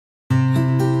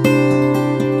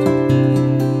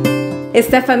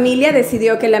Esta familia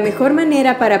decidió que la mejor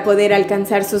manera para poder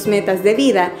alcanzar sus metas de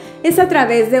vida es a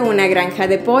través de una granja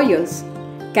de pollos.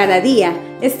 Cada día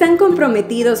están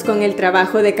comprometidos con el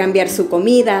trabajo de cambiar su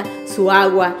comida, su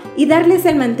agua y darles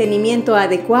el mantenimiento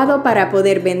adecuado para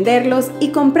poder venderlos y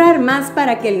comprar más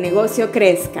para que el negocio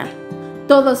crezca.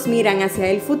 Todos miran hacia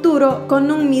el futuro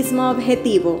con un mismo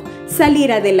objetivo: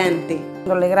 salir adelante.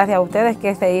 Dándole gracias a ustedes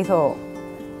que se hizo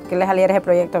que le saliera ese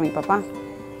proyecto a mi papá.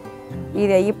 Y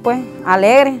de ahí pues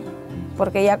alegre,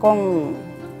 porque ya con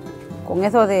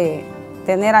eso de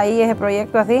tener ahí ese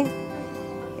proyecto así,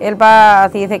 él va,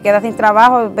 si se queda sin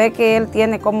trabajo, ve que él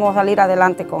tiene cómo salir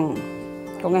adelante con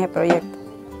ese proyecto.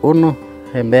 Uno,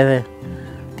 en vez de,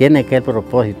 tiene que el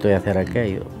propósito de hacer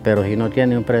aquello, pero si no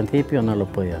tiene un principio no lo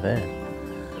puede hacer,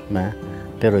 ¿verdad?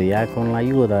 Pero ya con la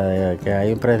ayuda de que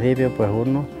hay un principio, pues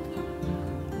uno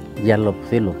ya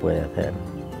sí lo puede hacer.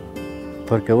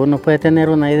 Porque uno puede tener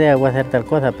una idea o hacer tal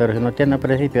cosa, pero si no tiene el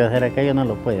principio de hacer aquello no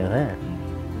lo puede hacer,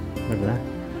 ¿verdad?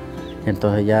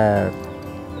 Entonces ya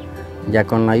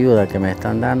con la ayuda que me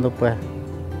están dando, pues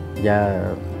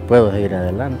ya puedo seguir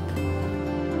adelante.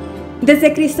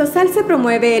 Desde Cristosal se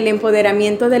promueve el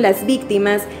empoderamiento de las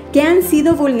víctimas que han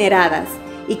sido vulneradas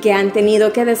y que han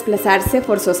tenido que desplazarse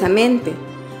forzosamente.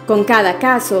 Con cada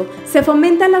caso, se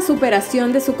fomenta la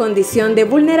superación de su condición de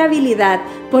vulnerabilidad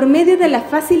por medio de la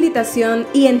facilitación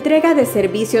y entrega de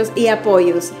servicios y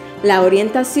apoyos, la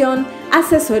orientación,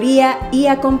 asesoría y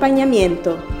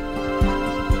acompañamiento.